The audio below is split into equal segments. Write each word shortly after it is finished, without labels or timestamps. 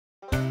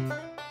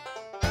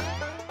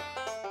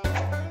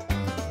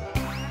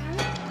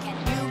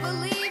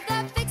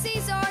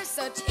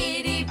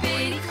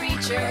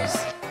features.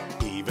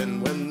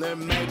 Even when they're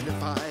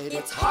magnified,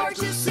 It's hard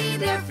to see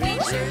their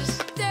features.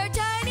 They're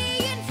tiny,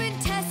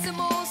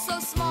 infinitesimal, so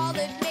small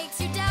it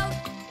makes you doubt.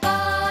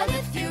 But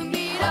if you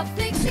meet a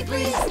Fixie,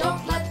 please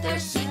don't let their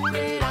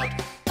secret out.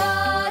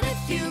 But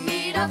if you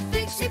meet a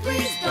Fixie,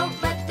 please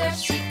don't let their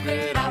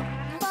secret out.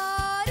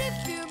 But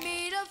if you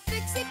meet a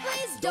Fixie,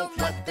 please don't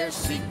let their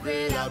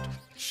secret out.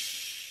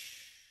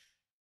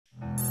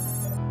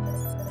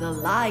 The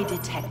lie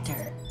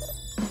detector.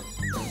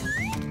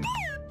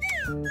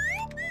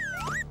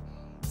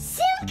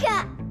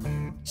 Simka!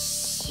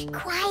 Shh,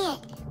 quiet.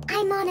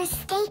 I'm on a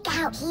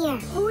stakeout here.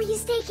 Who are you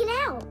staking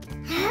out?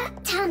 Huh?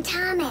 Tom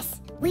Thomas.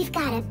 We've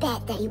got a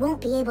bet that he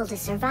won't be able to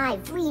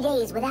survive 3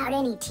 days without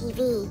any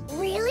TV.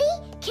 Really?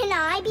 Can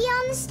I be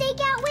on the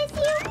stakeout with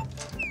you?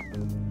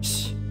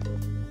 Shh.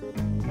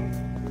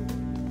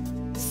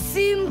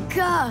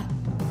 Simka!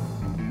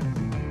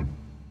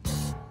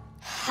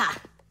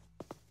 Ha!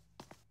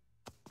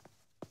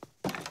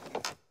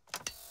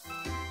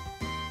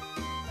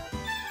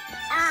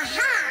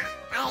 Aha!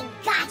 I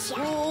gotcha!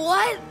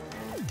 What?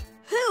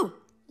 Who?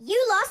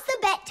 You lost the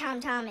bet,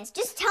 Tom Thomas.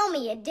 Just tell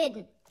me you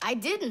didn't. I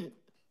didn't.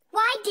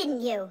 Why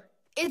didn't you?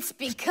 It's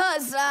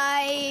because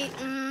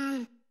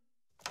I'm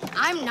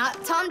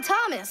not Tom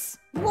Thomas.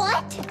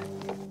 What?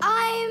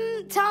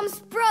 I'm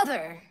Tom's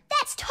brother.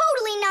 That's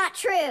totally not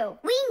true.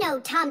 We know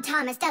Tom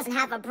Thomas doesn't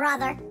have a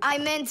brother. I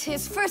meant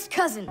his first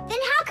cousin. Then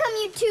how come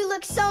you two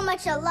look so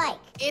much alike?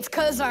 It's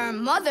 'cause our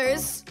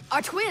mothers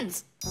are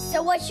twins.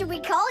 So what should we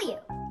call you?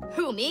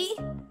 Who, me?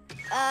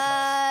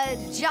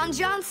 John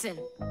Johnson.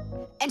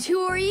 And who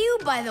are you,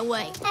 by the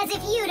way? As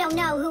if you don't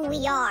know who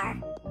we are.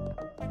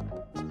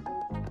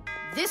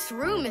 This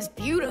room is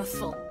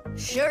beautiful.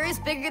 Sure is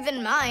bigger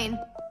than mine.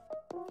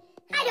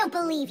 I don't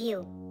believe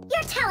you.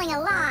 You're telling a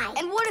lie.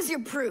 And what is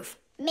your proof?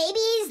 Maybe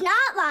he's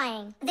not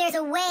lying. There's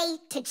a way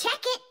to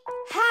check it.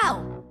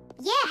 How?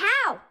 Yeah,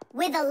 how?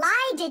 With a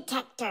lie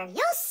detector.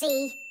 You'll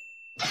see.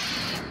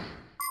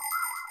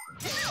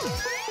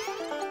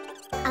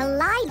 A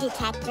lie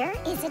detector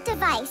is a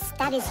device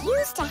that is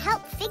used to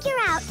help figure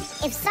out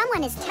if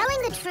someone is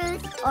telling the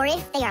truth or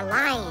if they are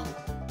lying.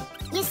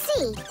 You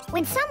see,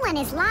 when someone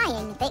is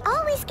lying, they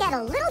always get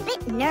a little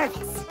bit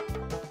nervous.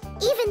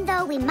 Even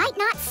though we might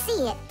not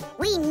see it,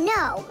 we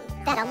know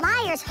that a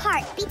liar's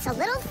heart beats a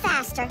little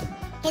faster,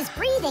 his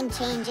breathing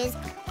changes,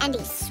 and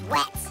he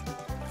sweats.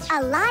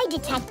 A lie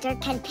detector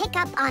can pick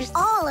up on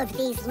all of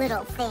these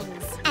little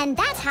things. And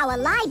that's how a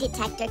lie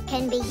detector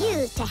can be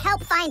used to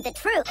help find the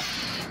truth.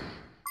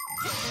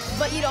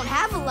 But you don't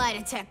have a lie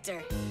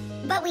detector.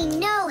 But we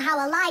know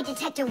how a lie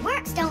detector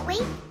works, don't we?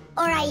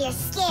 Or are you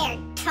scared,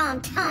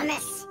 Tom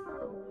Thomas?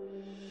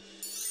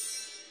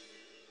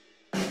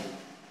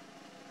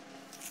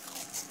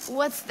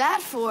 What's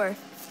that for?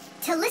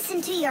 To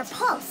listen to your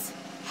pulse.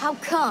 How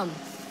come?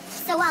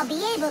 So I'll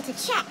be able to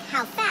check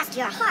how fast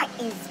your heart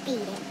is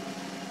beating.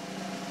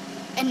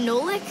 And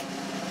Nolik?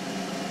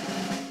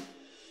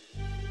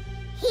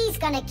 He's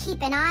gonna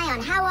keep an eye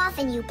on how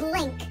often you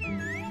blink.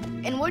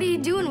 And what are you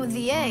doing with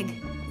the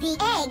egg? The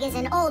egg is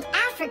an old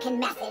African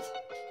method.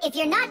 If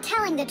you're not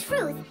telling the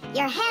truth,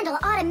 your hand will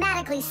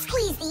automatically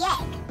squeeze the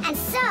egg. And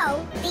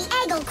so, the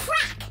egg will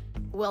crack.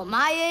 Well,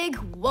 my egg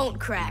won't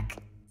crack.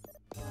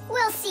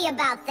 We'll see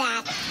about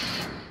that.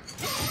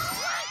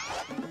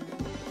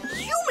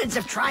 Humans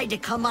have tried to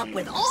come up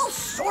with all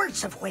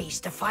sorts of ways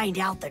to find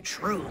out the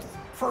truth.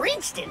 For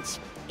instance,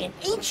 in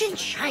ancient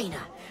China,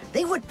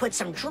 they would put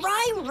some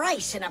dry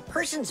rice in a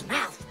person's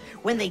mouth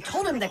when they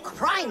told him the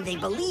crime they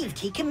believed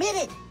he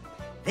committed.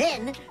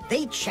 Then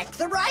they'd check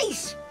the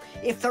rice.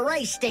 If the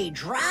rice stayed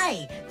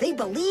dry, they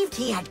believed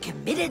he had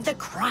committed the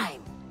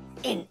crime.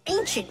 In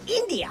ancient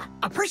India,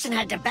 a person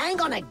had to bang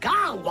on a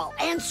gong while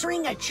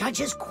answering a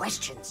judge's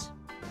questions.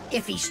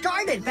 If he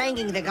started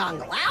banging the gong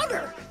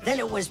louder, then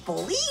it was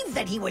believed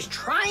that he was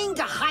trying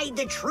to hide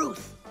the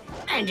truth.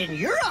 And in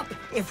Europe,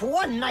 if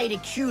one knight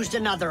accused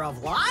another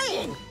of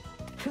lying,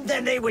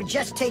 then they would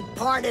just take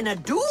part in a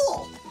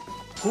duel.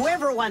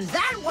 Whoever won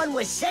that one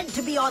was said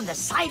to be on the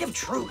side of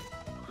truth.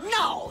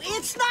 No,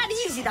 it's not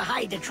easy to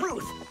hide the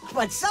truth,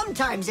 but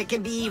sometimes it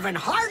can be even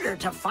harder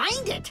to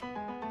find it.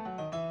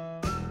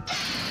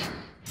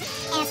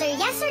 Answer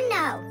yes or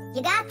no.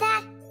 You got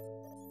that?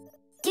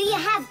 Do you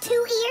have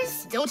 2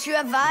 ears? Don't you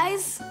have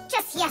eyes?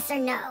 Just yes or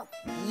no.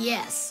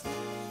 Yes.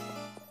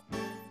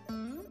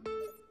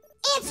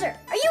 Answer.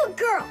 Are you a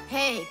girl?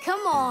 Hey,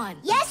 come on.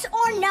 Yes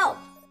or no?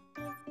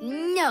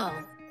 No.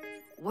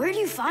 Where do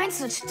you find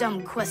such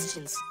dumb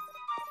questions?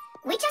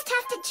 We just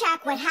have to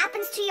check what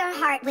happens to your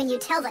heart when you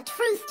tell the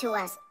truth to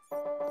us.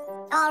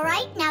 All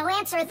right, now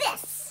answer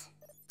this.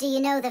 Do you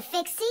know the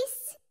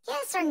Fixies?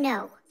 Yes or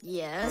no?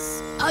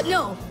 Yes.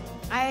 No.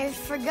 I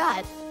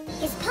forgot.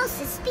 His pulse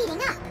is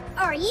speeding up.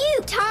 Are you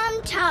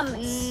Tom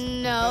Thomas?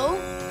 No.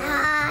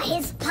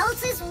 His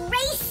pulse is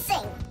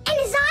racing. And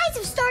his eyes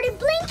have started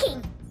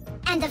blinking.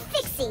 And the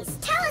Fixies,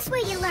 tell us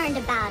where you learned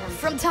about them.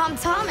 From Tom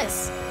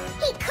Thomas.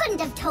 He couldn't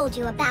have told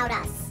you about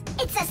us.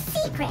 It's a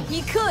secret.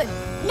 He could.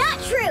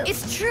 Not true.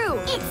 It's true.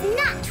 It's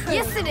not true.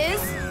 Yes, it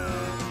is.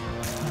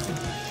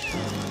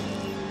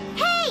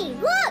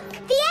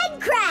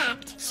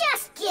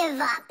 give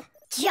up,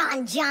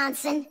 John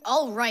Johnson.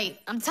 All right,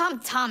 I'm Tom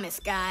Thomas,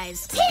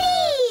 guys.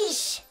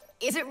 Tish!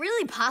 Is it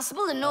really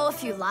possible to know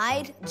if you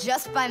lied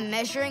just by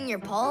measuring your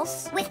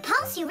pulse? With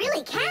pulse, you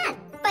really can,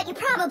 but you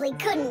probably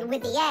couldn't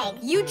with the egg.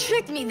 You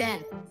tricked me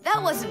then.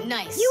 That wasn't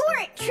nice. You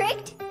weren't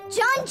tricked.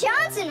 John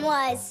Johnson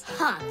was.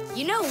 Huh,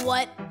 you know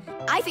what?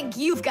 I think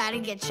you've got to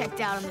get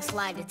checked out on this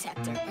lie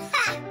detector.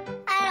 Ha!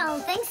 I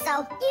don't think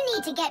so. You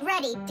need to get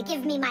ready to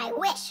give me my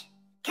wish,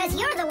 'cause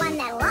you're the one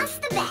that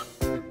lost the bet.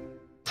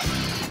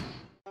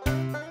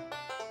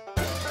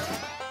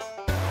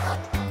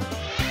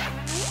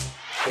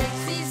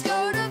 Fixies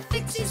go to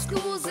Fixie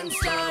schools and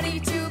study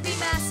to be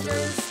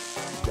masters.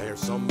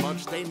 There's so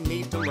much they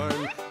need to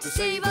learn To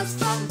save us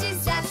from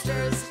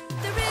disasters.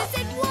 There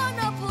isn't one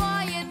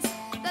appliance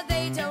that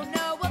they don't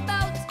know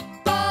about.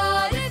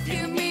 But if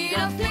you meet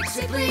a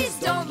Fixie, please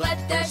don't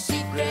let their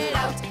secret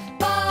out.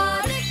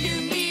 But if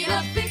you meet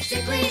a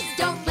Fixie, please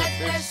don't let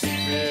their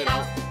secret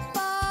out.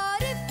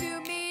 But if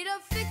you meet a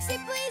Fixie,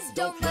 please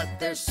don't let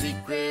their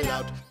secret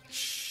out.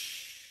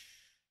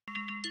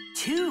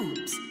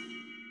 Tubes.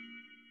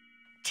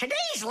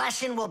 Today's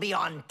lesson will be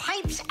on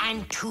pipes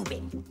and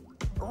tubing.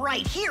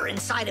 Right here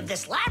inside of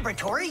this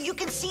laboratory, you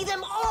can see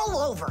them all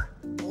over.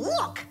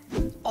 Look,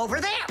 over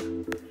there,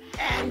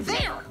 and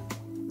there.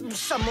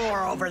 Some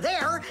more over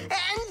there,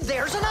 and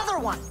there's another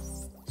one.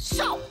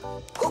 So,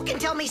 who can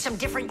tell me some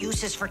different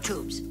uses for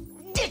tubes?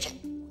 Digit.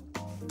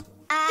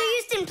 They're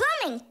used in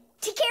plumbing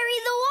to carry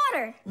the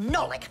water.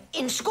 Nolik,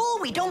 in school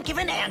we don't give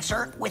an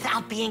answer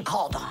without being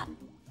called on.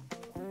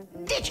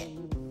 Digit.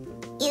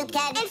 You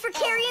can. And for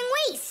carrying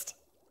waste.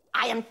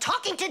 I am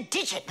talking to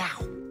Digit now.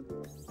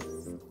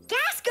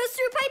 Gas goes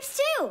through pipes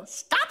too.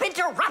 Stop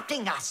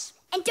interrupting us.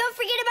 And don't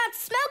forget about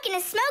smoke in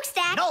a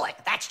smokestack.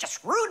 Nolik, that's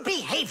just rude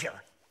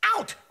behavior.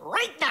 Out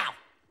right now.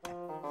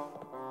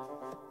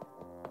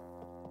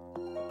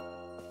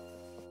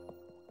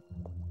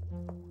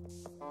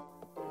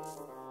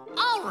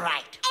 All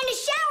right. And a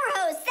shower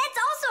hose. That's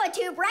also a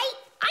tube, right?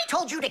 I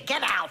told you to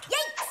get out.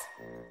 Yikes!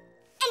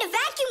 And a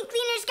vacuum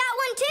cleaner's got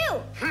one too.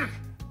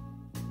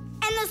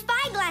 And those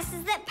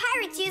spyglasses that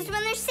pirates use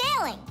when they're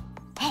sailing.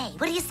 Hey,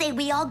 what do you say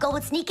we all go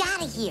and sneak out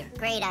of here?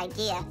 Great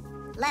idea.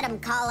 Let him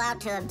call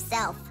out to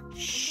himself.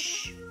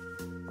 Shh.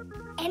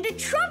 And a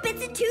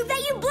trumpet's a tube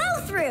that you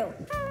blow through.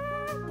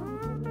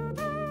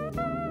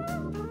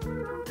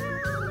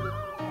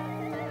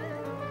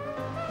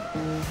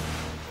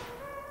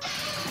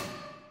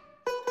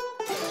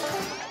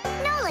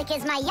 Nolik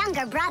is my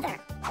younger brother.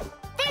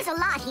 There's a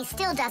lot he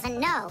still doesn't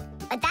know,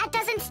 but that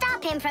doesn't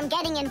stop him from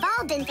getting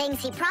involved in things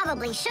he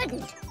probably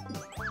shouldn't.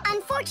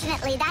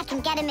 Unfortunately, that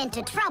can get him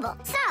into trouble.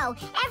 So,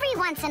 every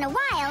once in a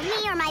while,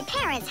 me or my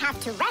parents have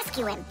to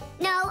rescue him.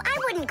 No, I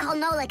wouldn't call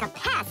Nolik a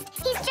pest.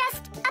 He's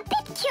just a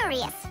bit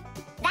curious.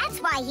 That's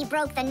why he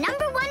broke the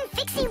 #1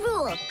 Fixie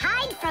rule,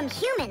 hide from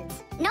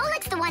humans.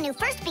 Nolik's the one who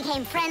first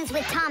became friends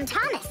with Tom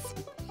Thomas.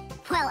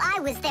 Well, I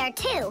was there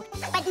too,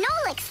 but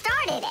Nolik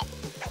started it.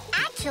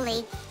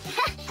 Actually,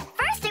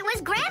 first it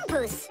was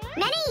Grampus.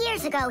 Many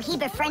years ago, he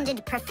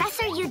befriended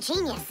Professor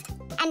Eugenius.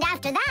 And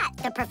after that,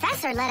 the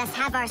professor let us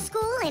have our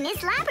school in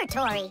his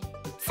laboratory.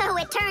 So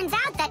it turns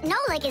out that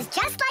Nolik is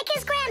just like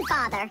his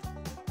grandfather.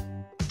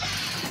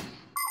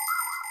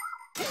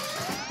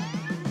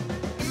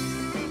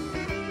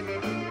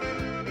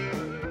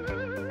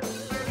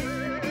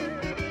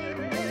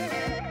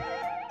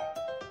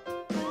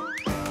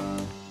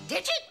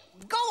 Digit,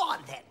 go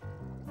on then.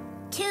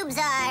 Tubes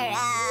are,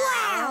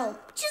 Wow!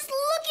 Just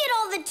look at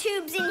all the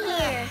tubes in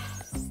here.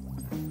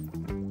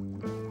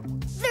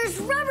 There's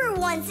rubber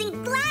ones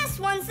and glass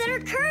ones that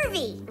are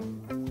curvy.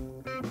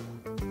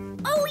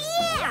 Oh,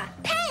 yeah!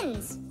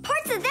 Pens!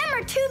 Parts of them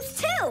are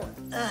tubes, too.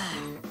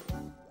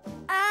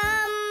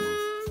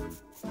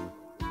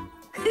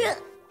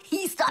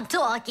 He stopped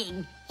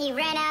talking. He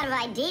ran out of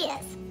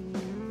ideas.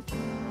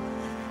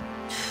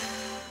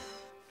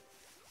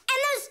 And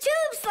those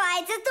tube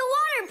slides at the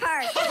water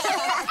park.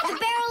 The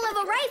barrel of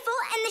a rifle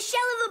and the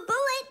shell of a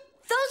bullet.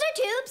 Those are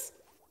tubes.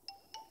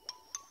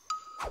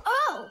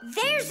 Oh,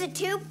 there's a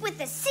tube with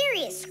a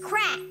serious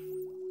crack.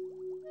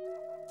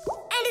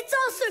 And it's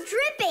also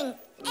dripping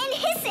and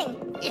hissing.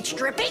 It's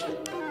dripping?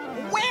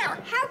 Where?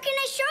 How can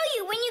I show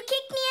you when you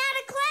kicked me out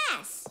of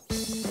class?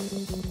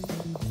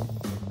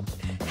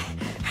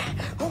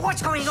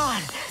 What's going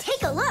on?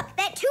 Take a look.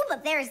 That tube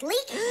up there is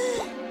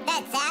leaking.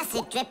 That's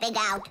acid dripping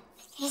out.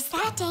 Is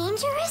that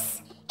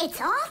dangerous?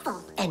 It's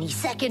awful. Any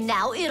second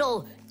now,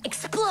 it'll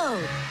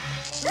explode.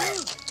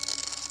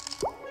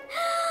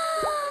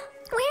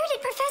 Where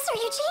did Professor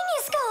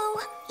Eugenius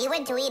go? He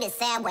went to eat a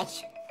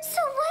sandwich.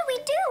 So what do we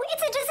do?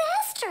 It's a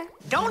disaster.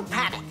 Don't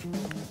panic.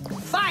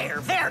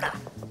 Fire, Verda.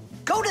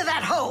 Go to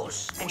that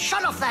hose and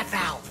shut off that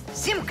valve.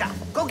 Simka,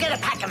 go get a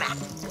pack-a-mat.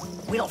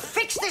 We'll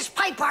fix this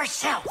pipe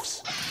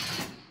ourselves.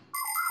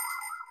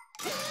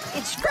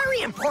 It's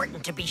very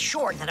important to be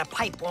sure that a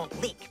pipe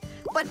won't leak.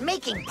 But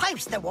making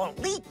pipes that won't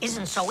leak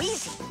isn't so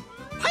easy.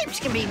 Pipes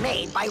can be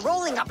made by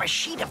rolling up a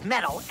sheet of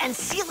metal and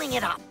sealing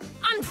it up.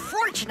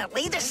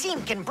 Unfortunately, the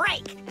seam can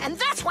break, and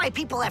that's why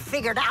people have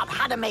figured out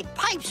how to make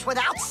pipes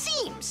without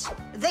seams.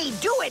 They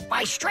do it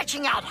by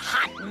stretching out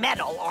hot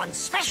metal on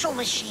special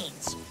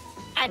machines.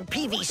 And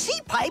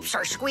PVC pipes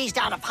are squeezed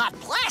out of hot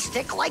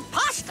plastic like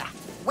pasta.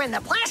 When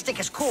the plastic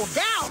is cooled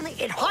down,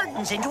 it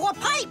hardens into a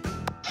pipe.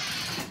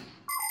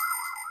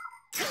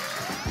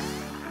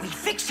 We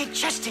fixed it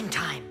just in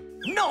time.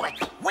 Nolik,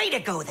 way to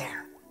go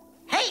there.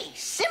 Hey,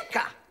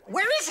 Simka,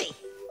 where is he?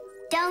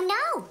 Don't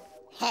know.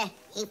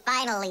 He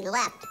finally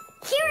left.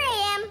 Here I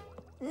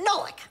am.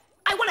 Nolik,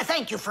 I want to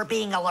thank you for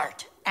being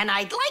alert, and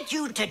I'd like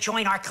you to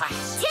join our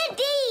class.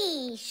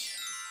 Tadish!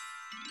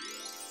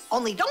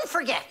 Only don't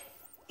forget,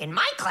 in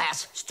my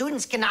class,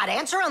 students cannot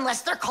answer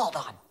unless they're called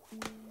on.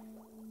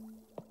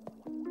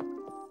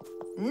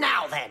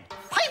 Now then,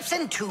 pipes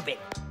and tubing.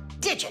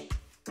 Digit,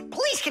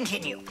 please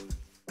continue.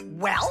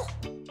 Well?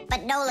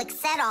 But Nolik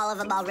said all of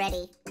them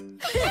already.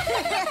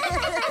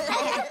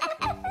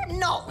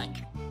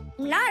 Nolik.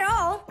 Not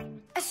all.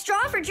 A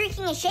straw for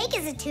drinking a shake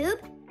is a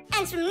tube,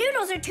 and some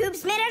noodles are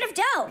tubes made out of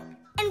dough.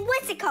 And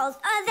what's it called?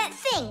 That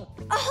thing.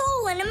 A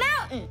hole in a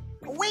mountain.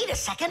 Wait a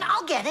second,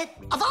 I'll get it.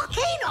 A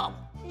volcano.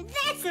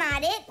 That's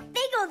not it.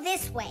 They go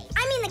this way.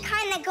 I mean the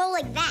kind that go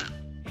like that.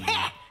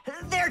 Heh,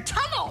 they're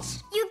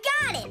tunnels. You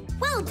got it.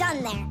 Well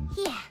done there.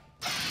 Yeah.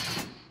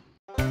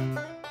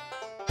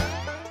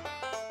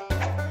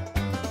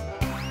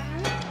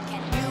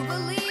 Can you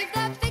believe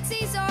that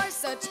Fixies are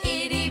such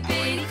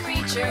itty-bitty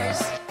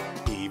creatures?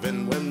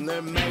 Even when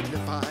they're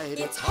magnified,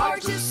 It's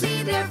hard to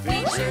see their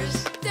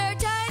features. They're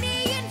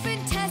tiny,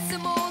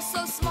 infinitesimal,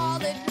 so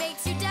small it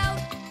makes you doubt.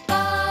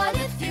 But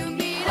if you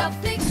meet a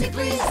Fixie,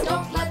 please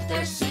don't let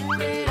their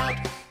secret out.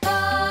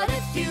 But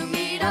if you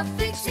meet a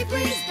Fixie,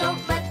 please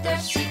don't let their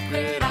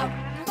secret out.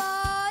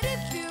 But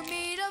if you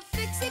meet a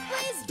Fixie,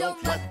 please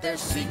don't let their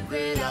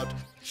secret out.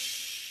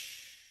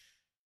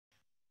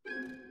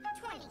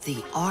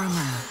 The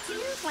armor.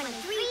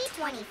 23,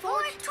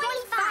 24,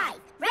 25.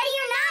 Ready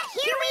or not,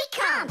 here we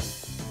come.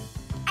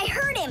 I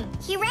heard him.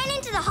 He ran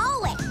into the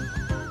hallway.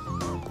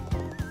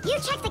 You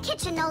check the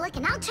kitchen, Nolik,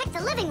 and I'll check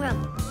the living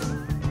room.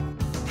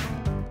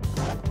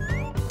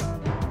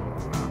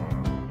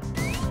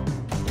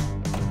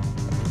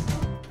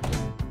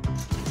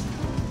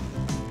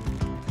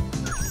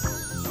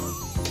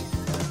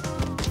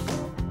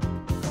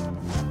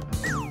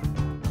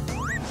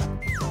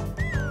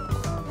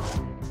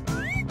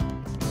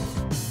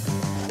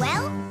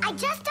 Well, I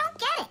just don't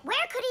get it.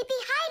 Where could he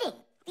be hiding?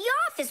 The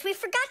office. We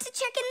forgot to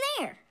check in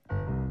there.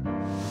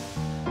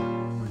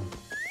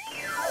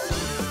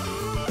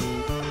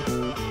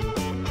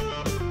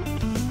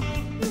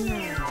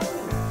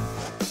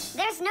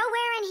 There's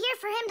nowhere in here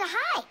for him to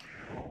hide.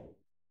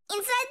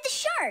 Inside the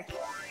shark.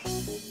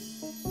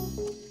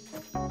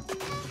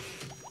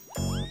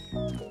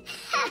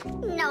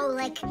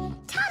 Nolik,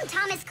 Tom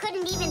Thomas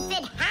couldn't even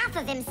fit half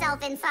of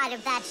himself inside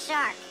of that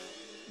shark.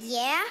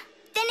 Yeah?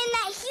 Then in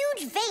that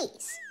huge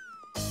vase.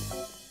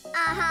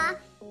 Uh-huh.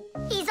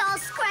 He's all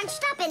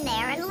scrunched up in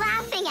there and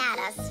laughing at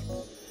us.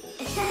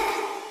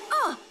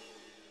 Oh!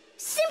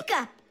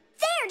 Simka!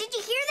 There! Did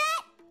you hear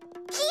that?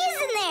 He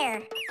is in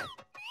there!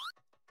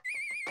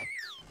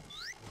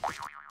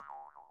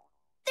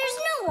 There's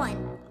no one.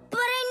 But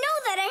I know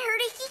that I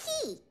heard a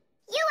hee-hee.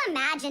 You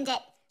imagined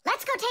it.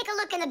 Let's go take a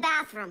look in the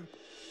bathroom.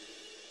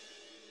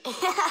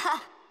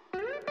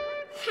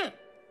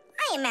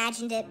 I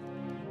imagined it.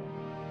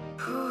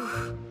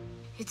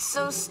 It's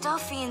so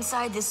stuffy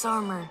inside this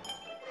armor.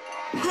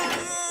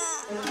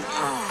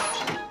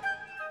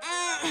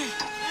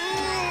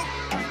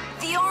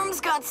 The arms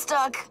got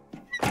stuck.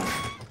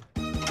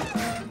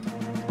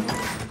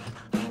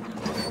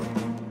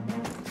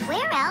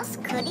 Where else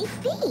could he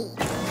be?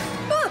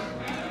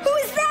 Who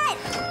is that?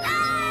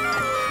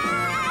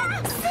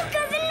 Ah!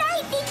 Simka the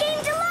knife! He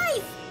came to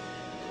life!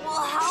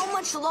 Well, how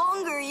much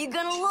longer are you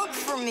gonna look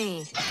for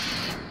me?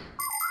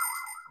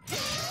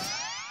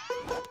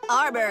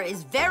 Armor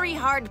is very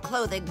hard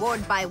clothing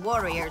worn by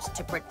warriors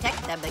to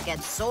protect them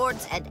against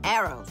swords and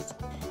arrows.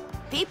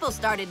 People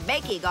started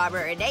making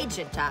armor in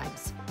ancient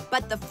times,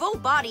 but the full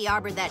body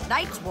armor that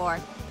knights wore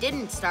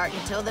didn't start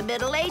until the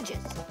Middle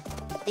Ages.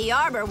 The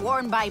armor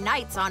worn by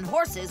knights on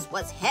horses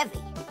was heavy.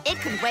 It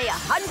could weigh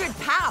 100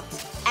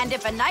 pounds, and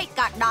if a knight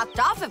got knocked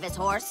off of his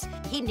horse,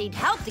 he'd need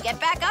help to get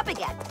back up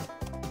again.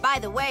 By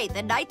the way,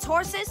 the knights'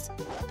 horses,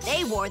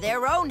 they wore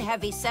their own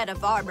heavy set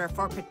of armor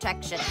for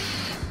protection.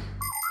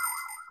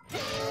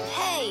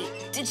 Hey,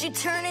 did you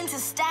turn into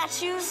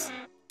statues?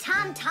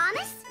 Tom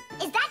Thomas?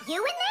 Is that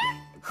you in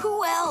there?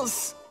 Who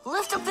else?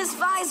 Lift up this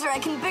visor, I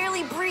can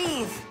barely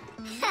breathe.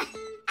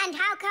 And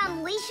how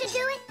come we should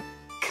do it?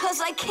 'Cause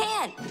I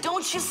can't.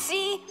 Don't you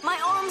see? My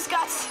arms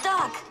got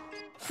stuck.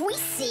 We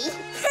see.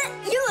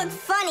 You look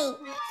funny.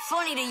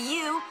 Funny to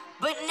you,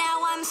 but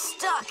now I'm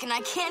stuck and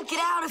I can't get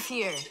out of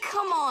here.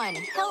 Come on,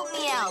 help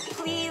me out,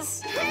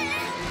 please.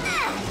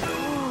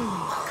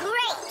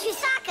 Great!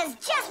 Chewsocka's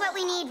just what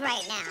we need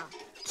right now.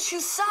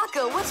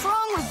 Chewsocka, what's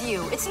wrong with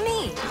you? It's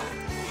me.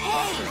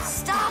 Hey,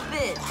 stop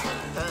it.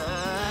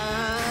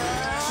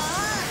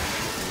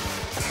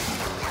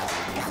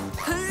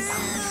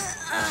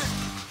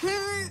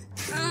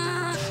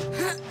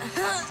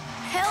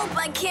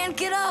 I can't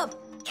get up.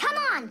 Come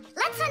on,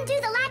 let's undo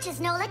the latches,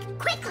 Nolik,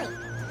 quickly.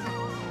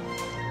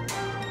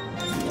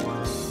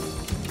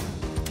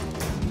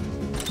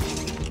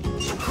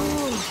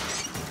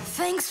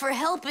 Thanks for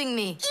helping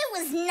me. It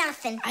was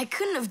nothing. I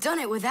couldn't have done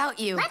it without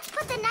you. Let's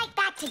put the night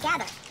back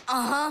together.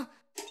 Uh-huh.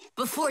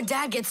 Before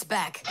Dad gets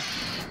back.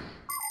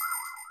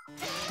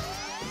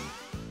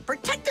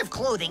 Protective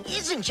clothing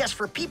isn't just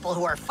for people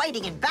who are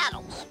fighting in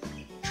battles.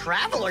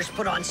 Travelers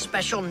put on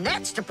special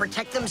nets to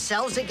protect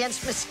themselves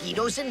against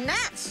mosquitoes and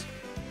gnats.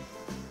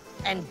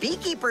 And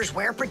beekeepers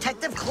wear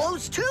protective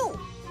clothes, too.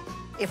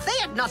 If they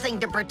had nothing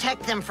to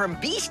protect them from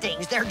bee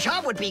stings, their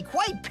job would be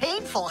quite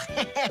painful.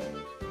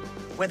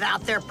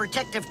 Without their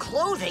protective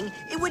clothing,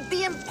 it would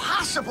be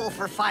impossible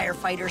for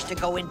firefighters to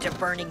go into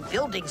burning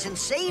buildings and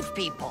save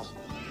people.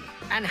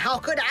 And how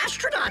could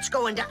astronauts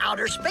go into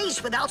outer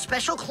space without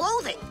special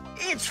clothing?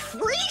 It's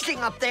freezing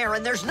up there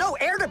and there's no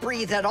air to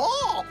breathe at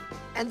all.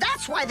 And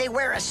that's why they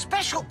wear a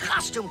special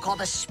costume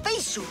called a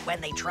spacesuit when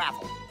they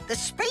travel. The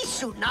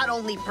spacesuit not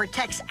only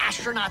protects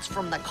astronauts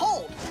from the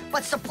cold,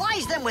 but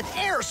supplies them with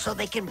air so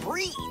they can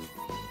breathe.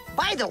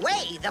 By the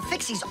way, the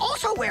Fixies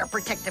also wear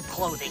protective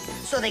clothing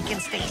so they can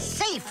stay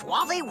safe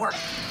while they work.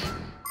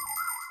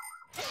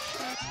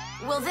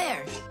 Well,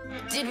 there.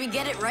 Did we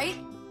get it right?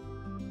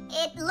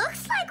 It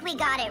looks like we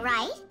got it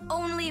right.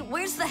 Only,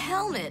 where's the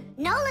helmet?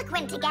 Nolik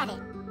went to get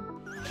it.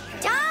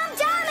 Tom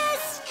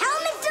Thomas,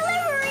 helmet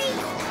delivery.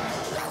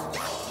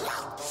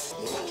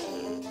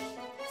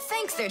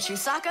 Thanks there,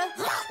 Chewsocka.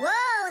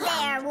 Whoa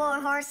there,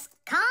 Warhorse.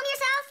 Calm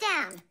yourself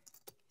down.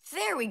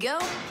 There we go.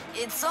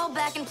 It's all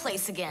back in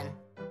place again.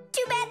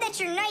 Too bad that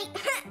your knight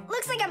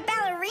looks like a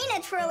ballerina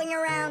twirling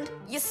around.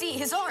 You see,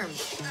 his arm.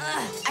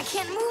 I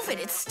can't move it.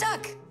 It's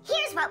stuck.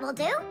 Here's what we'll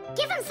do.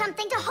 Give him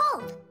something to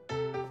hold.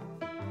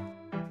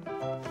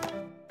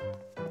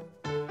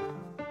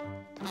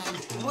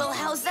 Well,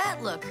 how's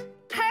that look?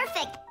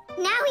 Perfect.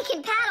 Now we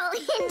can paddle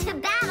into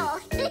battle.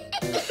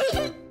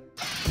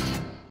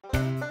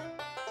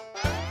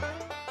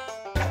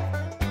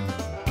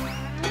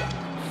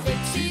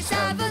 Fixies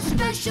have a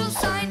special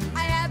sign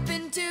I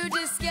happen to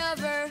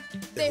discover.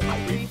 They hop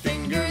 3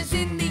 fingers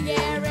in the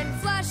air and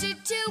flash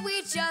it to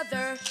each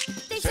other.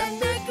 They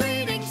send their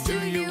greetings to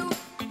you.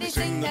 They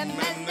sing them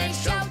and they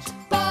shout.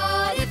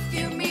 But if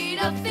you meet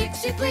a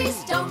Fixie,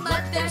 please don't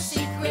let their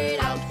secret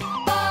out.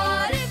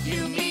 But if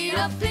you meet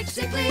a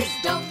Fixie, please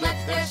don't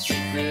let their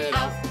secret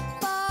out.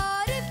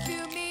 But if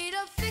you meet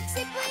a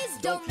Fixie, please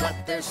don't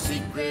let their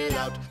secret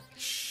out.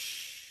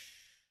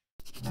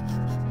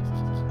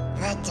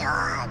 The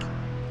dog.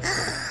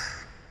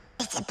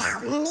 It's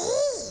about me.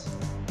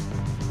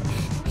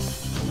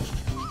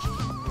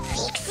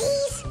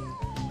 Fixies?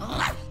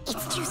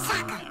 It's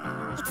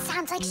Chewsocka. It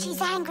sounds like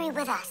she's angry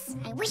with us.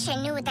 I wish I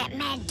knew what that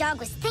mad dog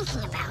was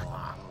thinking about.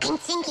 I'm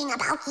thinking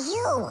about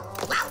you.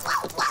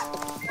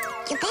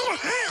 You better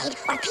hide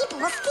or people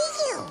will see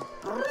you.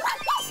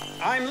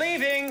 I'm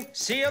leaving.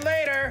 See you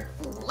later.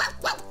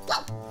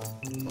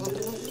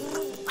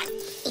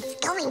 It's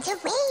going to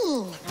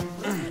rain.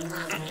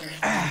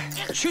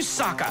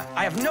 Chewsocka,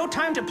 I have no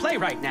time to play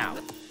right now.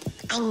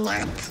 I'm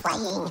not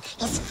playing.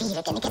 His feet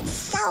are gonna get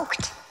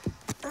soaked.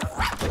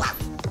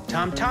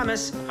 Tom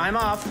Thomas, I'm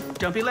off.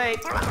 Don't be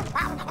late.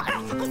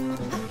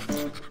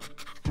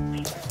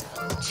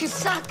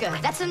 Chewsocka,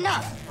 that's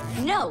enough.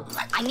 No,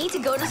 I need to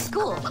go to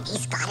school.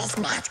 He's got his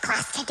math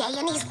class today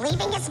and he's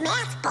leaving his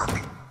math book.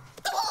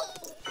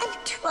 I'm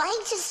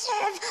trying to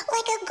serve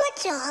like a good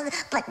dog,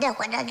 but no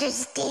one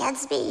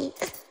understands me.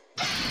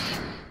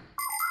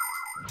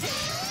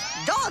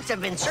 Dogs have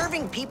been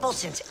serving people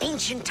since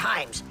ancient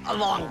times,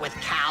 along with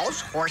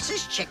cows,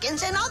 horses,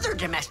 chickens, and other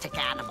domestic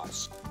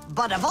animals.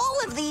 But of all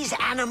of these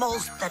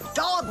animals, the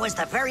dog was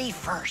the very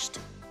first.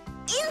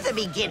 In the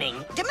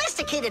beginning,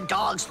 domesticated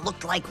dogs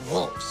looked like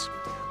wolves.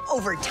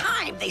 Over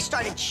time, they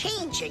started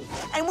changing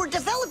and were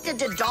developed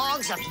into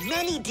dogs of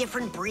many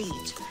different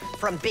breeds,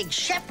 from big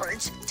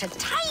shepherds to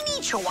tiny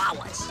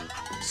chihuahuas.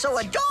 So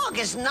a dog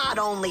is not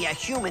only a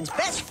human's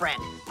best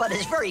friend, but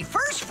his very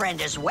first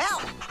friend as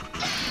well.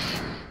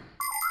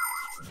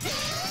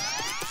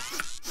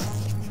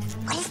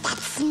 What is that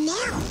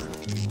smell?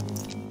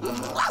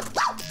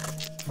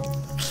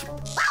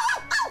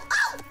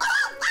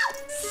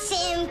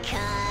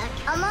 Simka,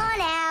 come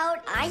on out.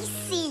 I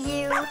see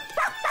you.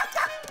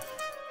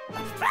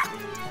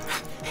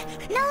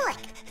 Nolik,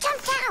 jump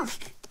down.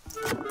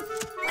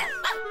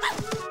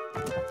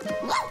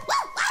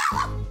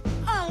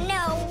 Oh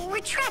no, we're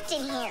trapped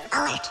in here.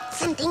 Alert,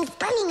 something's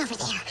burning over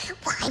there.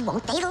 Why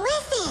won't they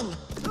listen?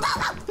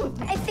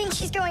 I think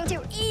she's going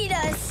to eat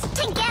us.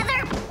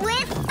 Together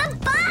with the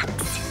box.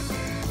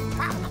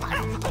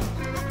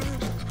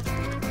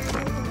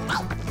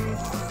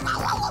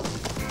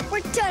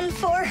 We're done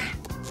for.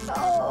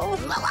 Oh.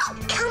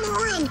 Come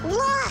on,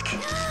 look.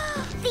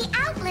 The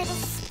outlet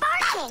is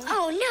sparking.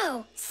 Oh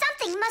no.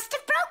 Something must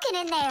have broken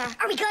in there.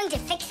 Are we going to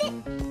fix it?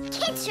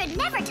 Kids should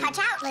never touch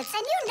outlets,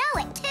 and you know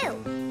it, too.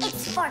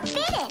 It's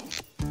forbidden.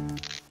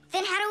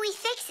 Then how do we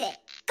fix it?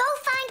 Go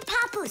find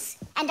Papoose,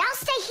 and I'll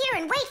stay here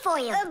and wait for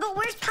you. But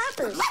where's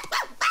Papoose?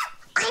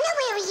 I know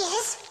where he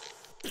is.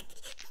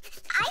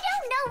 I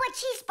don't know what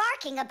she's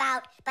barking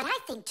about, but I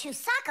think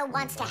Chewsocka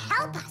wants to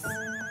help us.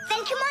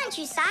 Then come on,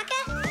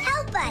 Chewsocka,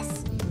 help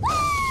us.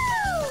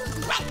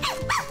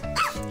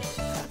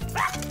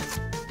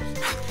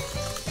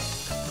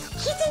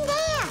 He's in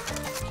there.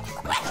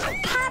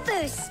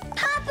 Papoose!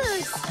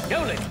 Papoose!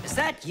 Nolik, is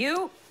that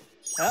you?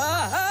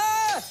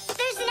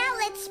 There's an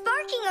outlet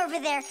sparking over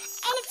there, and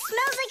it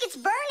smells like it's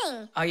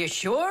burning. Are you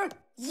sure?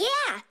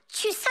 Yeah,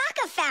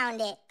 Chewsocka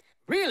found it.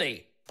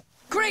 Really?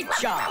 Great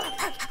job!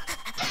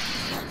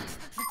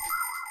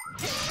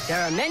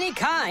 There are many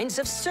kinds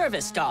of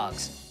service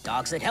dogs.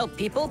 Dogs that help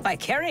people by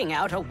carrying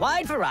out a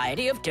wide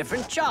variety of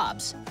different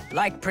jobs,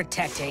 like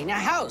protecting a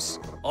house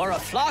or a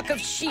flock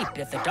of sheep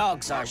if the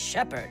dogs are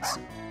shepherds.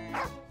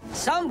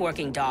 Some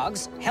working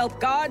dogs help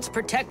guards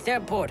protect their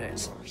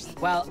borders,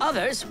 while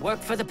others work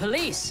for the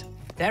police.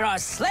 There are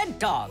sled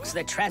dogs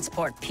that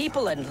transport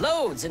people and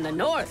loads in the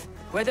north,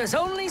 where there's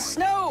only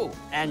snow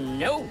and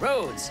no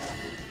roads.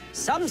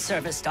 Some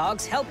service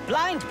dogs help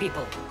blind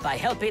people by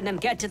helping them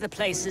get to the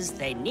places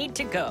they need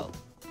to go.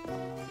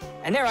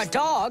 And there are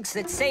dogs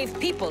that save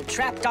people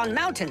trapped on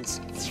mountains.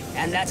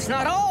 And that's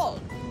not all.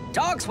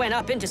 Dogs went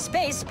up into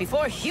space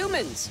before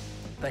humans.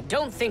 But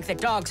don't think that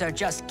dogs are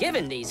just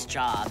given these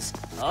jobs.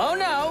 Oh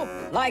no,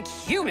 like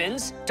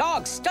humans,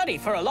 dogs study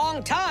for a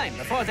long time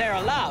before they're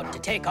allowed to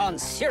take on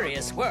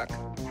serious work.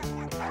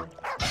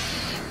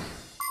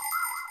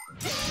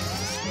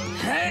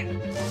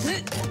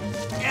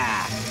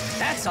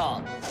 That's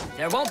all.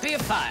 There won't be a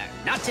fire,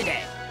 not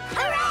today.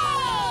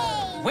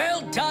 Hooray!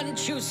 Well done,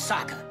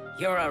 Chewsocka.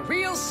 You're a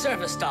real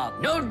service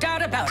dog, no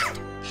doubt about it.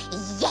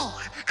 Yeah,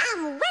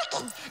 I'm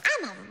working.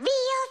 I'm a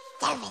real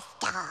service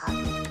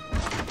dog.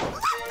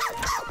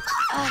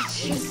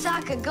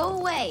 Chewsocka, go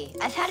away.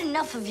 I've had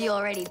enough of you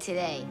already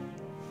today.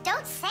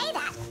 Don't say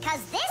that, because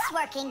this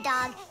working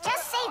dog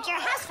just saved your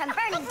house from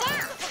burning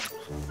down.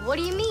 What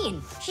do you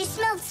mean? She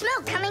smelled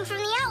smoke coming from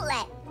the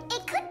outlet.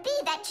 It could be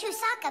that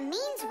Chewsocka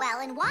means well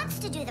and wants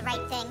to do the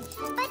right thing,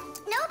 but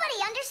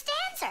nobody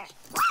understands her.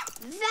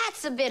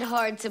 That's a bit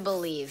hard to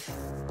believe.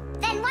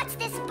 Then what's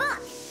this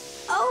book?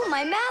 Oh,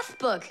 my math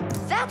book.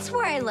 That's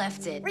where I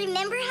left it.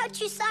 Remember how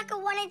Chewsocka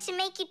wanted to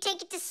make you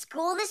take it to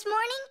school this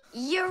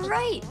morning? You're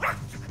right.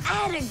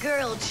 Atta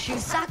girl,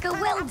 Chewsocka.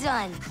 Well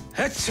done.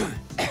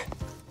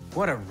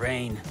 What a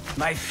rain.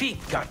 My feet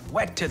got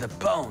wet to the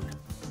bone.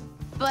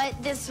 But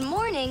this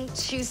morning,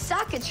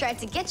 Chewsocka tried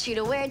to get you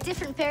to wear a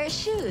different pair of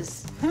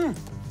shoes.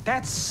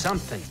 That's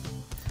something.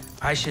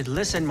 I should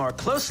listen more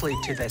closely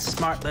to this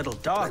smart little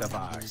dog of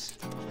ours.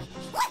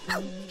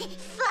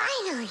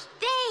 Finally,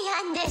 they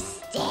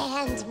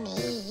understand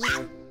me.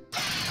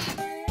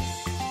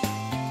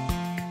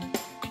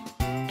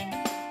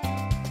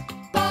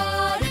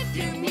 But if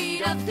you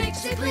meet a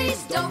Fixie,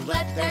 please don't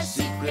let their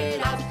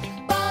secret out.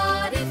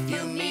 But if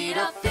you meet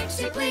a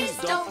Fixie, please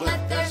don't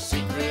let their secret out.